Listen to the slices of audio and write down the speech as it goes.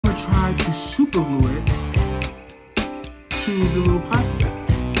try to super glue it to the little plastic.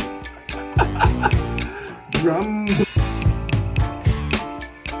 Drum.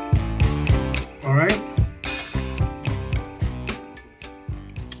 All right.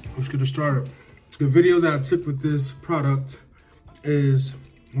 Let's get it started. The video that I took with this product is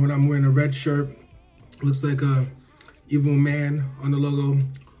when I'm wearing a red shirt. Looks like a evil man on the logo.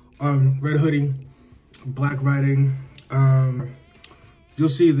 Red hoodie, black writing. You'll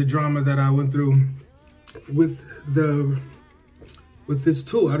see the drama that I went through with this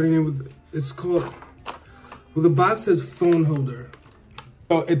tool. I don't even. It's called. Well, the box says phone holder.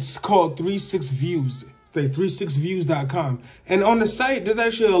 So it's called 36Views. Like 36views.com. And on the site, there's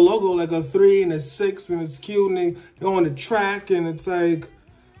actually a logo, like a 3 and a 6, and it's cute, and they go on the track, and it's like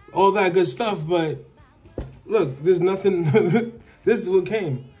all that good stuff. But look, there's nothing. This is what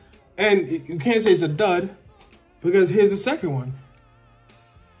came. And you can't say it's a dud, because here's the second one.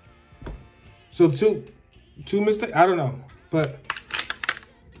 So two mistakes, I don't know, but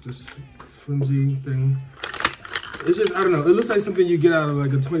just flimsy thing. It's just, I don't know. It looks like something you get out of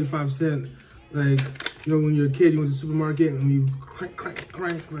like a 25-cent, like, you know, when you're a kid, you went to the supermarket and you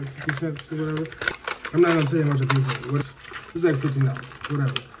crank, like 50 cents or whatever. I'm not gonna tell you how much I paid for it. It's like $15,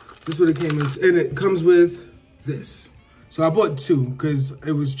 whatever. This is what it came in, and it comes with this. So I bought two because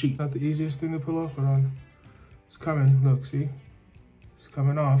it was cheap. Not the easiest thing to pull off, but it's coming. Look, see? It's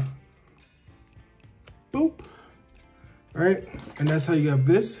coming off. Boop. All right, and that's how you have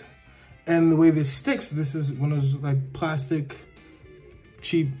this. And the way this sticks, this is one of those like plastic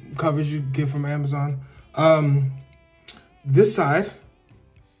cheap covers you get from Amazon. This side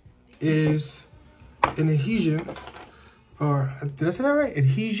is an adhesion, or did I say that right?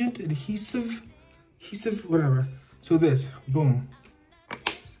 Adhesive, whatever. So this, boom,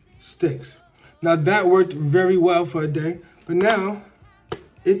 sticks. Now that worked very well for a day, but now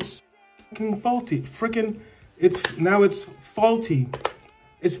it's freaking faulty. Now it's faulty.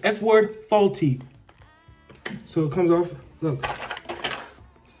 It's F word faulty. So it comes off, look.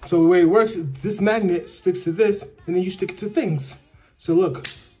 So the way it works is this magnet sticks to this, and then you stick it to things. So look,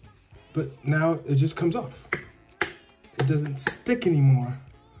 but now it just comes off. It doesn't stick anymore.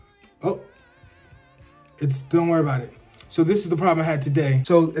 Oh, don't worry about it. So this is the problem I had today.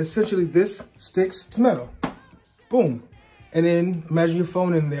 So essentially this sticks to metal, boom. And then imagine your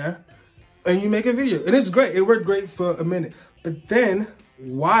phone in there and you make a video. And it's great, it worked great for a minute. But then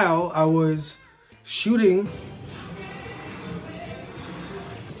while I was shooting,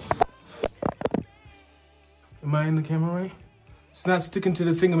 am I in the camera right? It's not sticking to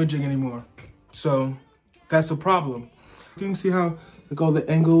the thingamajig anymore. So that's a problem. You can see how like all the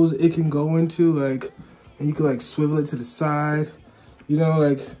angles it can go into, like, and you can like swivel it to the side, you know,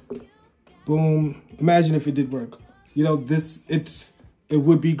 like boom. Imagine if it did work. You know, it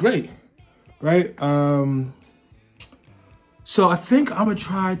would be great, right? So I think I'm gonna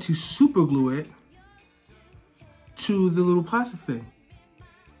try to super glue it to the little plastic thing.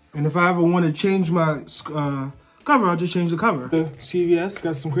 And if I ever want to change my cover, I'll just change the cover. The CVS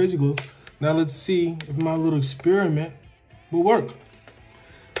got some crazy glue. Now let's see if my little experiment will work.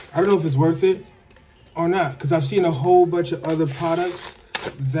 I don't know if it's worth it or not, because I've seen a whole bunch of other products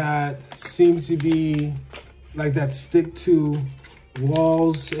that seem to be like that stick to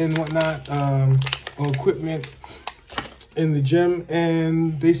walls and whatnot, or equipment in the gym,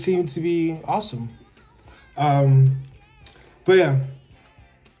 and they seem to be awesome. But yeah,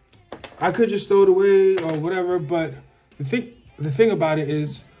 I could just throw it away or whatever, but the thing about it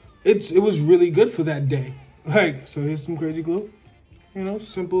is it was really good for that day. Like, so here's some crazy glue, you know,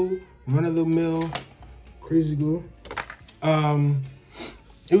 simple run-of-the-mill crazy glue.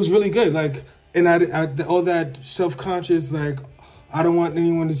 It was really good. Like, and I all that self-conscious, like, I don't want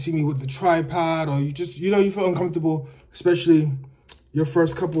anyone to see me with the tripod, or you just, you know, you feel uncomfortable, especially your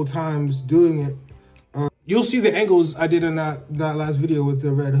first couple of times doing it. You'll see the angles I did in that last video with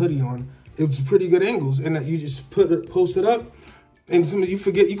the red hoodie on. It was pretty good angles, and that you just post it up, and you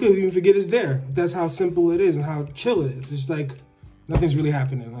could even forget it's there. That's how simple it is and how chill it is. It's like nothing's really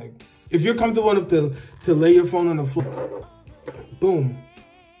happening. Like, if you're comfortable enough to lay your phone on the floor, boom.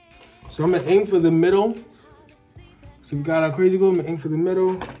 So I'm gonna aim for the middle. So we got our crazy glue. I'm gonna aim for the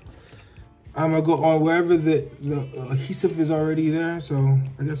middle. I'm gonna go on wherever the adhesive is already there. So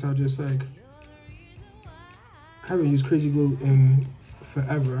I guess I'll just like, I haven't used crazy glue in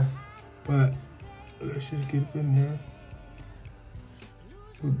forever, but let's just get up in there.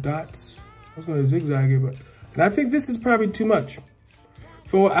 So dots. I was gonna zigzag it, but and I think this is probably too much.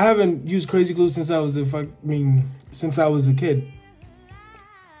 I haven't used crazy glue since I was a kid,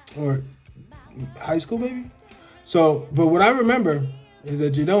 or high school maybe. So, but what I remember is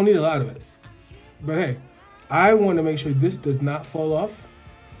that you don't need a lot of it. But hey, I want to make sure this does not fall off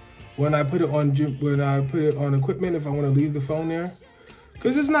when I put it on equipment, if I want to leave the phone there,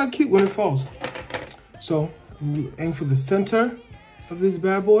 because it's not cute when it falls. So aim for the center of this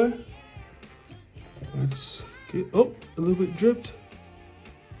bad boy. Let's get, oh, a little bit dripped.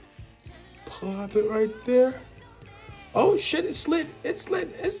 Plop it right there. Oh shit, it slid, it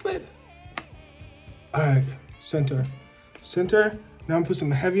slid, it slid. All right, center. Now I'm put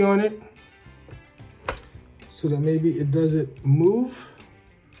some heavy on it so that maybe it doesn't move.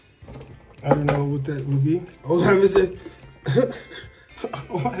 I don't know what that would be. All I have is it.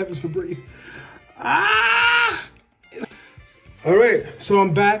 All I have is Febreze. Ah! All right, so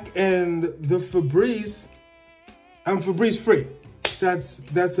I'm back, and the Febreze, I'm Febreze free. That's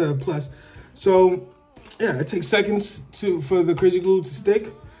a plus. So yeah, it takes seconds for the crazy glue to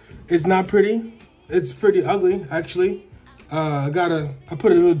stick. It's not pretty. It's pretty ugly, actually. I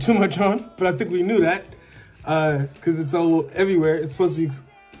put a little too much on, but I think we knew that because it's all everywhere. It's supposed to be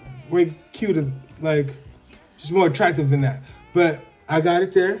way cuter, like just more attractive than that. But I got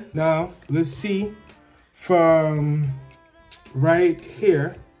it there. Now let's see from right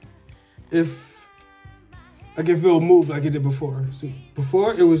here if it'll move like it did before. See,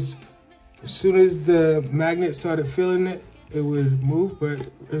 before it was, as soon as the magnet started feeling it, it would move, but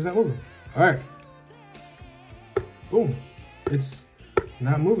it's not moving. All right. Boom. It's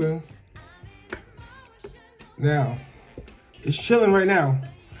not moving. Now, it's chilling right now.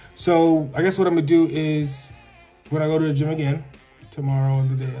 So I guess what I'm gonna do is, when I go to the gym again, tomorrow or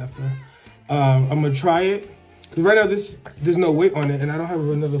the day after, I'm gonna try it. Cause right now there's no weight on it, and I don't have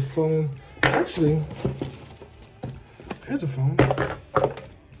another phone. Actually, here's a phone.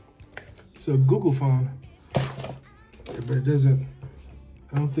 It's a Google phone, but it doesn't,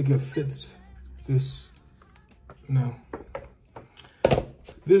 I don't think it fits this. No.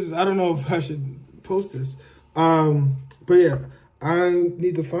 This is, I don't know if I should post this. But yeah, I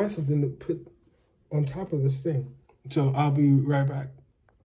need to find something to put on top of this thing. So I'll be right back.